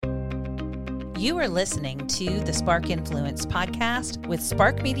You are listening to the Spark Influence podcast with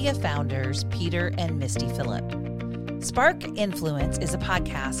Spark Media founders Peter and Misty Phillip. Spark Influence is a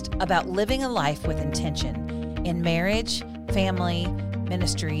podcast about living a life with intention in marriage, family,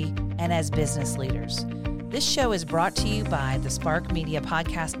 ministry, and as business leaders. This show is brought to you by the Spark Media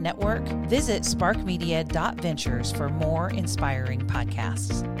Podcast Network. Visit sparkmedia.ventures for more inspiring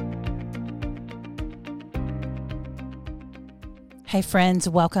podcasts. Hey friends,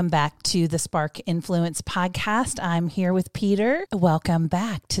 welcome back to the Spark Influence podcast. I'm here with Peter. Welcome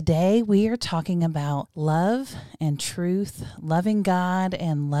back. Today we are talking about love and truth, loving God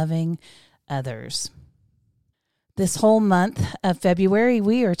and loving others. This whole month of February,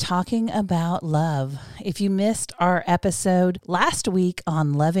 we are talking about love. If you missed our episode last week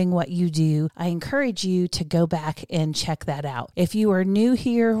on loving what you do, I encourage you to go back and check that out. If you are new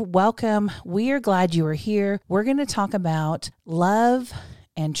here, welcome. We are glad you are here. We're going to talk about love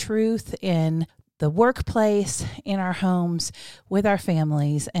and truth in the workplace, in our homes, with our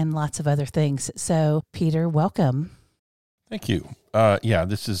families, and lots of other things. So, Peter, welcome. Thank you.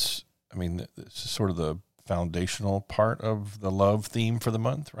 This is sort of the foundational part of the love theme for the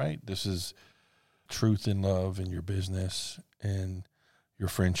month, right? This is truth and love in your business and your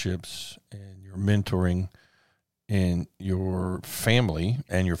friendships and your mentoring and your family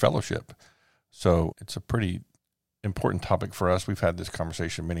and your fellowship. So it's a pretty important topic for us. We've had this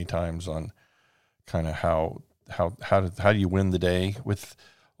conversation many times on kind of how do you win the day with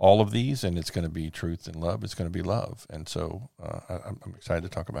all of these, and it's going to be truth and love. It's going to be love. And so I'm excited to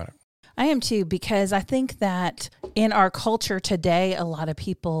talk about it. I am too, because I think that in our culture today, a lot of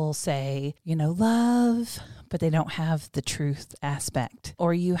people say, love, but they don't have the truth aspect.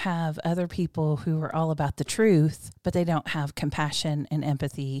 Or you have other people who are all about the truth, but they don't have compassion and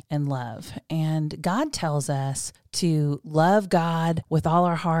empathy and love. And God tells us to love God with all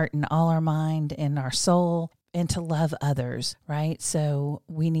our heart and all our mind and our soul, and to love others, right? So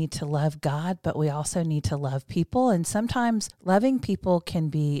we need to love God, but we also need to love people. And sometimes loving people can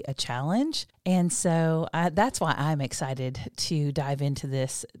be a challenge. And so that's why I'm excited to dive into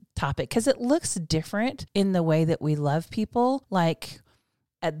this topic, because it looks different in the way that we love people. Like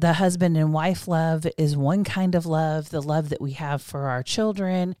the husband and wife love is one kind of love. The love that we have for our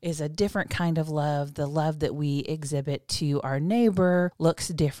children is a different kind of love. The love that we exhibit to our neighbor looks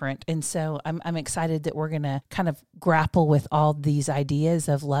different. And so I'm excited that we're going to kind of grapple with all these ideas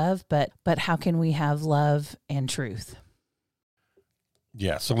of love, but how can we have love and truth?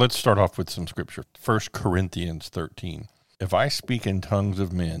 Yeah, so let's start off with some scripture. 1 Corinthians 13. If I speak in tongues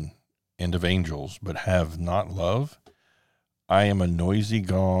of men and of angels, but have not love, I am a noisy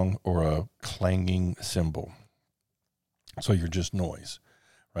gong or a clanging cymbal. So you're just noise,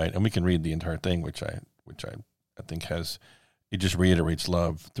 right? And we can read the entire thing, which I think it just reiterates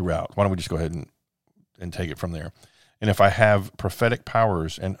love throughout. Why don't we just go ahead and take it from there? And if I have prophetic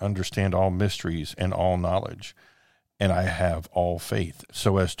powers and understand all mysteries and all knowledge, and I have all faith,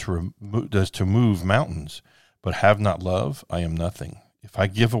 so as to move mountains, but have not love, I am nothing. If I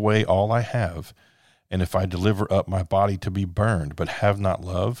give away all I have, and if I deliver up my body to be burned, but have not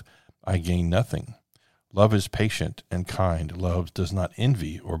love, I gain nothing. Love is patient and kind. Love does not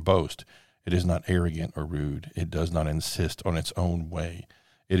envy or boast. It is not arrogant or rude. It does not insist on its own way.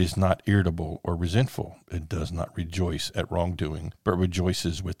 It is not irritable or resentful. It does not rejoice at wrongdoing, but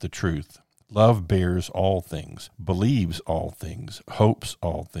rejoices with the truth. Love bears all things, believes all things, hopes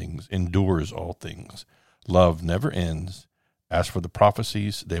all things, endures all things. Love never ends. As for the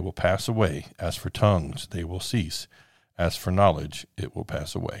prophecies, they will pass away. As for tongues, they will cease. As for knowledge, it will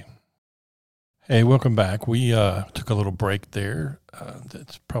pass away. Hey, welcome back. We took a little break there.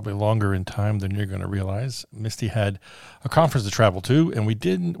 That's probably longer in time than you're going to realize. Misty had a conference to travel to, and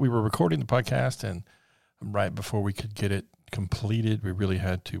we were recording the podcast, and right before we could get it completed, we really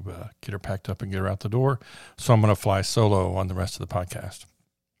had to get her packed up and get her out the door. So I'm going to fly solo on the rest of the podcast.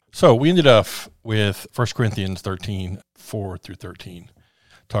 So we ended up with 1 Corinthians 13, 4 through 13,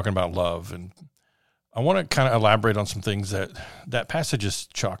 talking about love. And I want to kind of elaborate on some things that passage is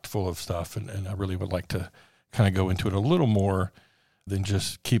chocked full of stuff. And I really would like to kind of go into it a little more than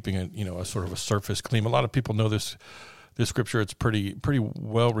just keeping it, a sort of a surface clean. A lot of people know this scripture. It's pretty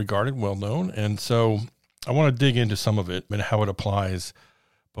well regarded, well known. And so I want to dig into some of it and how it applies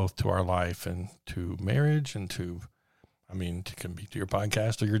both to our life and to marriage and it can be to your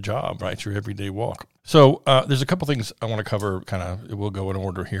podcast or your job, right? Your everyday walk. So there's a couple things I want to cover, we'll go in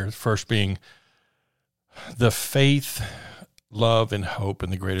order here. First being the faith, love, and hope,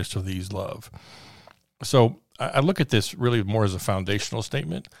 and the greatest of these, love. So I look at this really more as a foundational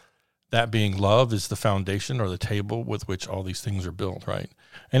statement. That being love is the foundation or the table with which all these things are built, right?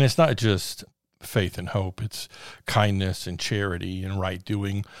 And it's not just faith and hope. It's kindness and charity and right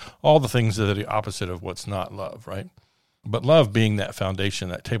doing, all the things that are the opposite of what's not love, right? But love being that foundation,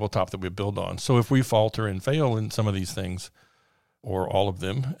 that tabletop that we build on. So if we falter and fail in some of these things, or all of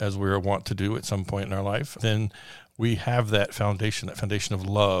them, as we want to do at some point in our life, then we have that foundation of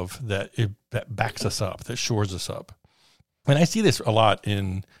love that backs us up, that shores us up. And I see this a lot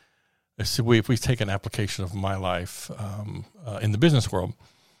if we take an application of my life in the business world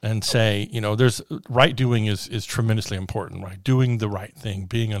and say, there's right doing is tremendously important, right? Doing the right thing,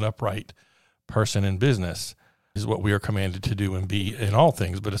 being an upright person in business is what we are commanded to do and be in all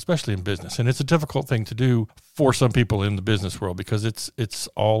things, but especially in business. And it's a difficult thing to do for some people in the business world because it's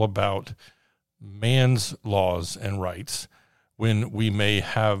all about man's laws and rights when we may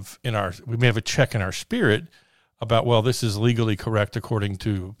have a check in our spirit about, well, this is legally correct according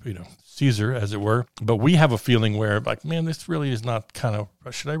to, Caesar, as it were. But we have a feeling where, like, man, this really is not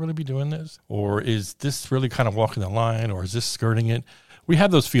should I really be doing this? Or is this really kind of walking the line? Or is this skirting it? We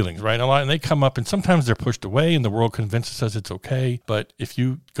have those feelings, right? A lot, and they come up, and sometimes they're pushed away, and the world convinces us it's okay. But if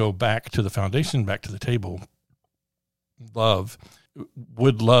you go back to the foundation, back to the table,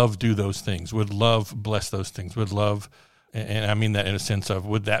 would love do those things? Would love bless those things? Would love, and I mean that in a sense of,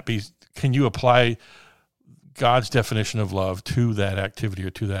 can you apply God's definition of love to that activity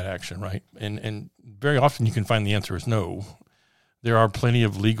or to that action, right? And very often you can find the answer is no. There are plenty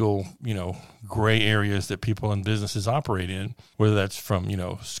of legal, gray areas that people and businesses operate in, whether that's from,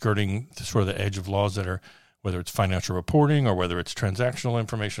 skirting to sort of the edge of laws that are, whether it's financial reporting or whether it's transactional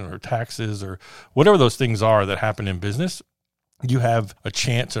information or taxes or whatever those things are that happen in business. You have a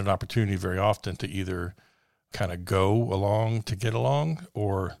chance and an opportunity very often to either kind of go along to get along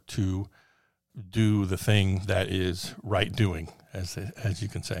or to do the thing that is right doing, as you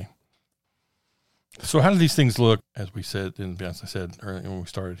can say. So how do these things look, as we said, and as I said earlier when we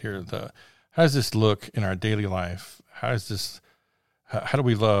started here, how does this look in our daily life? How do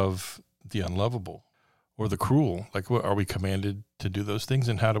we love the unlovable or the cruel? Like, are we commanded to do those things,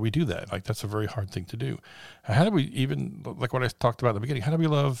 and how do we do that? Like, that's a very hard thing to do. How do we even, like what I talked about at the beginning, how do we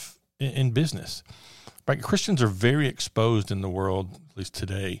love in business? Right? Christians are very exposed in the world, at least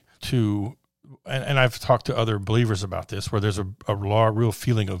today, to, and I've talked to other believers about this, where there's a real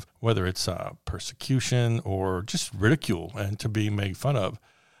feeling of whether it's persecution or just ridicule and to be made fun of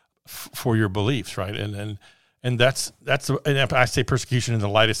for your beliefs, right? And that's and I say persecution in the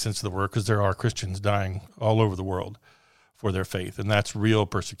lightest sense of the word because there are Christians dying all over the world for their faith, and that's real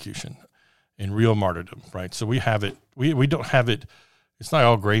persecution and real martyrdom, right? So we have it. We don't have it. It's not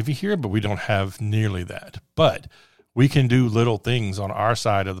all gravy here, but we don't have nearly that. But we can do little things on our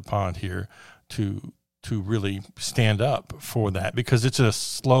side of the pond here to really stand up for that, because it's a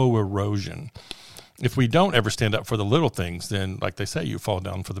slow erosion. If we don't ever stand up for the little things, then, like they say, you fall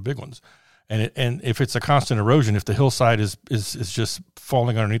down for the big ones. And if it's a constant erosion, if the hillside is just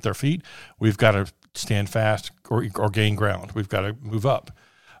falling underneath our feet, we've got to stand fast or gain ground. We've got to move up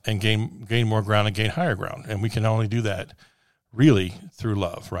and gain more ground and gain higher ground. And we can only do that really through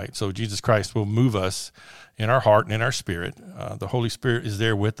love, right? So Jesus Christ will move us in our heart and in our spirit. The Holy Spirit is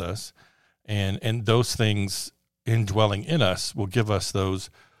there with us. And those things indwelling in us will give us those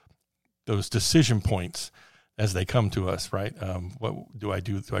decision points as they come to us, right? What do I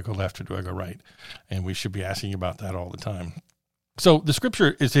do? Do I go left or do I go right? And we should be asking about that all the time. So the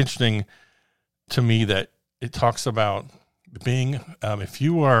scripture is interesting to me that it talks about being, if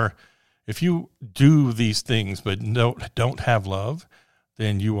you do these things but don't have love,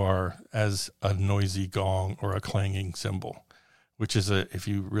 then you are as a noisy gong or a clanging cymbal, which is if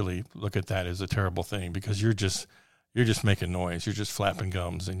you really look at that, is a terrible thing, because you're just making noise. You're just flapping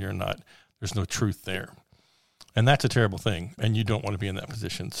gums, and there's no truth there. And that's a terrible thing, and you don't want to be in that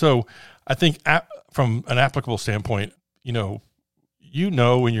position. So I think from an applicable standpoint, in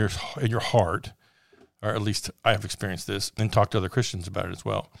your heart, or at least I have experienced this and talked to other Christians about it as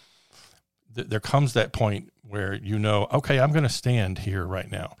well, there comes that point where okay, I'm going to stand here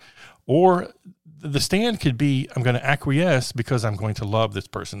right now. Or the stand could be, I'm going to acquiesce because I'm going to love this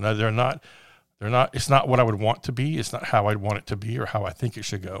person. Now, it's not what I would want to be. It's not how I'd want it to be or how I think it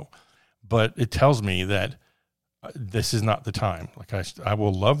should go. But it tells me that this is not the time. Like I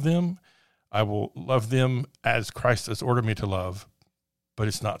will love them. I will love them as Christ has ordered me to love, but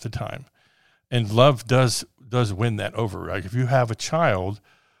it's not the time. And love does win that over. Like if you have a child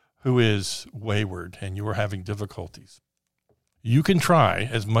who is wayward and you are having difficulties, you can try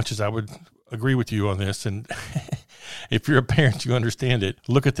as much as I would agree with you on this. And if you're a parent, you understand it.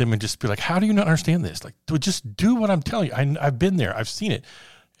 Look at them and just be like, how do you not understand this? Like, just do what I'm telling you. I've been there. I've seen it.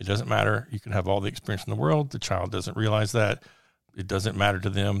 It doesn't matter. You can have all the experience in the world. The child doesn't realize that. It doesn't matter to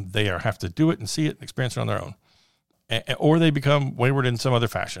them. They have to do it and see it and experience it on their own. Or they become wayward in some other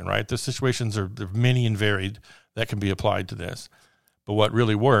fashion, right? The situations are many and varied that can be applied to this. But what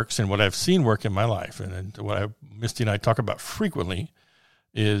really works, and what I've seen work in my life, and what Misty and I talk about frequently,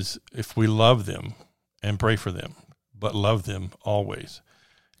 is if we love them and pray for them, but love them always,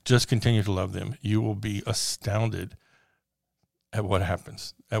 just continue to love them, you will be astounded at what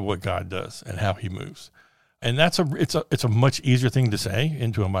happens, at what God does, and how he moves. And it's a much easier thing to say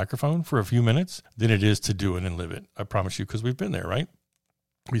into a microphone for a few minutes than it is to do it and live it. I promise you, because we've been there, right?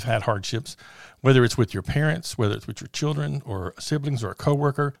 We've had hardships, whether it's with your parents, whether it's with your children or siblings or a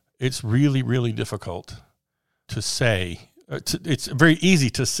coworker. It's really, really difficult to say. It's very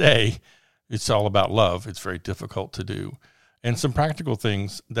easy to say it's all about love. It's very difficult to do. And some practical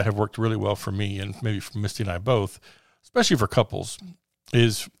things that have worked really well for me, and maybe for Misty and I both, especially for couples,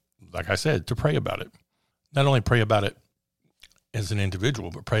 is, like I said, to pray about it. Not only pray about it as an individual,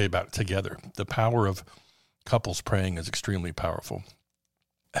 but pray about it together. The power of couples praying is extremely powerful.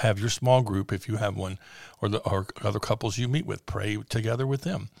 Have your small group, if you have one, or other couples you meet with, pray together with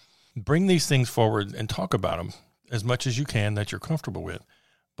them. Bring these things forward and talk about them as much as you can that you're comfortable with,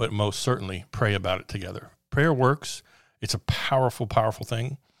 but most certainly pray about it together. Prayer works. It's a powerful, powerful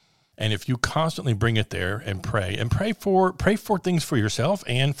thing. And if you constantly bring it there and pray for things for yourself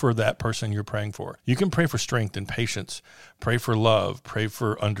and for that person you're praying for. You can pray for strength and patience, pray for love, pray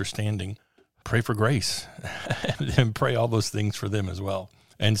for understanding, pray for grace, and pray all those things for them as well.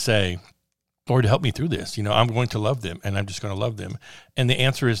 And say, Lord, help me through this. I'm going to love them, and I'm just going to love them. And the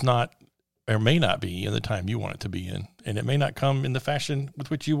answer is not, or may not be, in the time you want it to be in. And it may not come in the fashion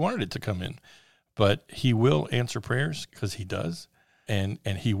with which you wanted it to come in. But he will answer prayers, because he does. And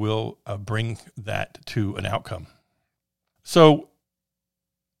he will bring that to an outcome. So,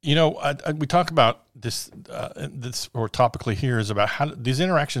 we talk about this or topically here is about how these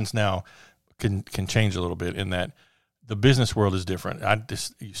interactions now can change a little bit, in that the business world is different.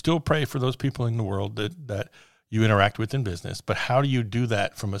 You still pray for those people in the world that you interact with in business, but how do you do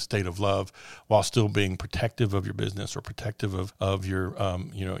that from a state of love while still being protective of your business, or protective of your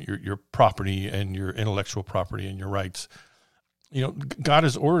your property and your intellectual property and your rights? God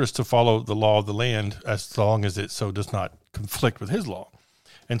has ordered us to follow the law of the land as long as it so does not conflict with his law.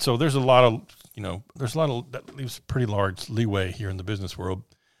 And so there's a lot of that leaves pretty large leeway here in the business world.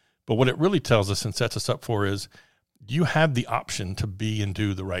 But what it really tells us and sets us up for is you have the option to be and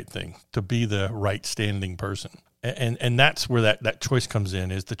do the right thing, to be the right standing person. And that's where that choice comes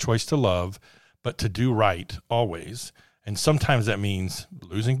in, is the choice to love, but to do right always. And sometimes that means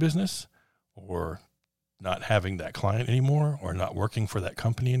losing business, or not having that client anymore, or not working for that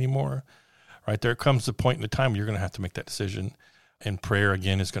company anymore, right? There comes a point in the time where you're going to have to make that decision, and prayer,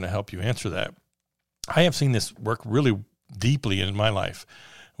 again, is going to help you answer that. I have seen this work really deeply in my life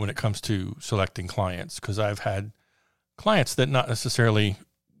when it comes to selecting clients, because I've had clients that not necessarily,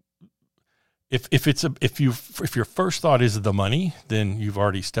 if your first thought is the money, then you've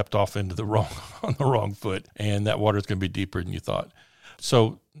already stepped off on the wrong foot, and that water is going to be deeper than you thought.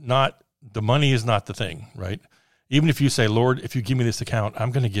 So the money is not the thing, right? Even if you say, Lord, if you give me this account, I'm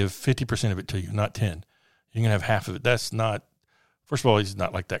going to give 50% of it to you, not 10. You're going to have half of it. That's not, first of all, it's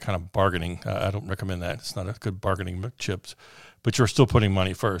not like that kind of bargaining. I don't recommend that. It's not a good bargaining chips, but you're still putting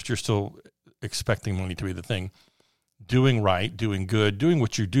money first. You're still expecting money to be the thing. Doing right, doing good, doing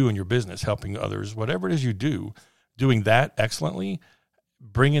what you do in your business, helping others, whatever it is you do, doing that excellently,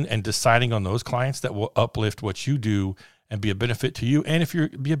 bringing and deciding on those clients that will uplift what you do and be a benefit to you, and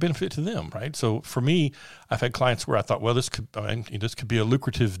be a benefit to them, right? So for me, I've had clients where I thought, well, this could be a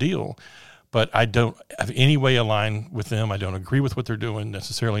lucrative deal, but I don't have any way align with them. I don't agree with what they're doing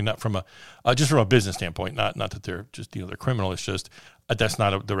necessarily, not from just from a business standpoint, not that they're just, they're criminal. It's just that's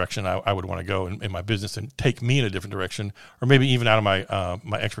not a direction I would want to go in my business, and take me in a different direction, or maybe even out of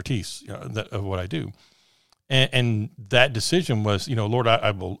my expertise of what I do. And that decision was, Lord,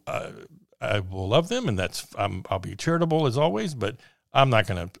 I will love them, and I'll be charitable as always, but I'm not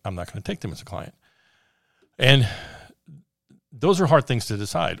gonna take them as a client. And those are hard things to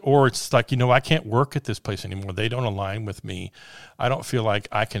decide. Or it's like, I can't work at this place anymore. They don't align with me. I don't feel like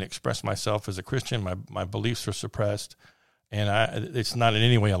I can express myself as a Christian. My beliefs are suppressed, and it's not in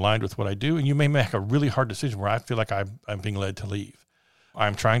any way aligned with what I do. And you may make a really hard decision where I feel like I'm being led to leave.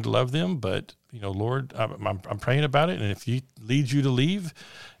 I'm trying to love them, but Lord, I'm praying about it. And if He leads you to leave,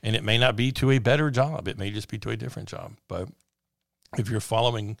 and it may not be to a better job, it may just be to a different job. But if you're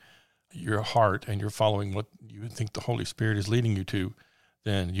following your heart and you're following what you think the Holy Spirit is leading you to,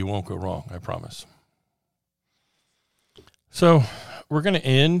 then you won't go wrong, I promise. So we're going to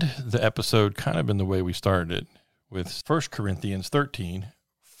end the episode kind of in the way we started it, with 1 Corinthians 13,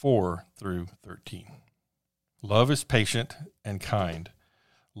 4 through 13. Love is patient and kind.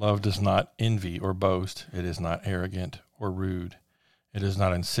 Love does not envy or boast. It is not arrogant or rude. It does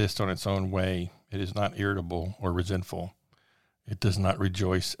not insist on its own way. It is not irritable or resentful. It does not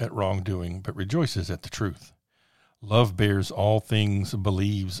rejoice at wrongdoing, but rejoices at the truth. Love bears all things,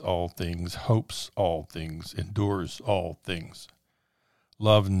 believes all things, hopes all things, endures all things.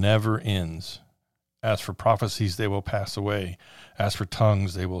 Love never ends. As for prophecies, they will pass away. As for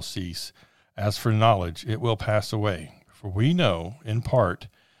tongues, they will cease. As for knowledge, it will pass away. For we know in part,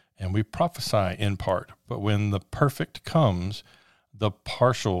 and we prophesy in part. But when the perfect comes, the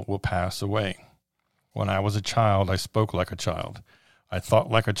partial will pass away. When I was a child, I spoke like a child. I thought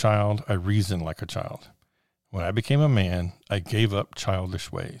like a child. I reasoned like a child. When I became a man, I gave up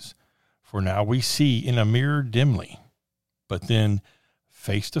childish ways. For now we see in a mirror dimly, but then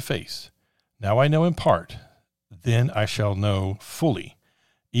face to face. Now I know in part, then I shall know fully,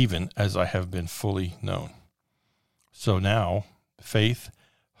 even as I have been fully known. So now faith,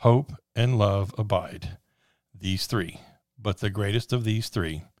 hope, and love abide, these three. But the greatest of these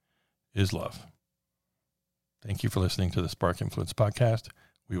three is love. Thank you for listening to the Spark Influence Podcast.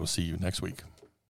 We will see you next week.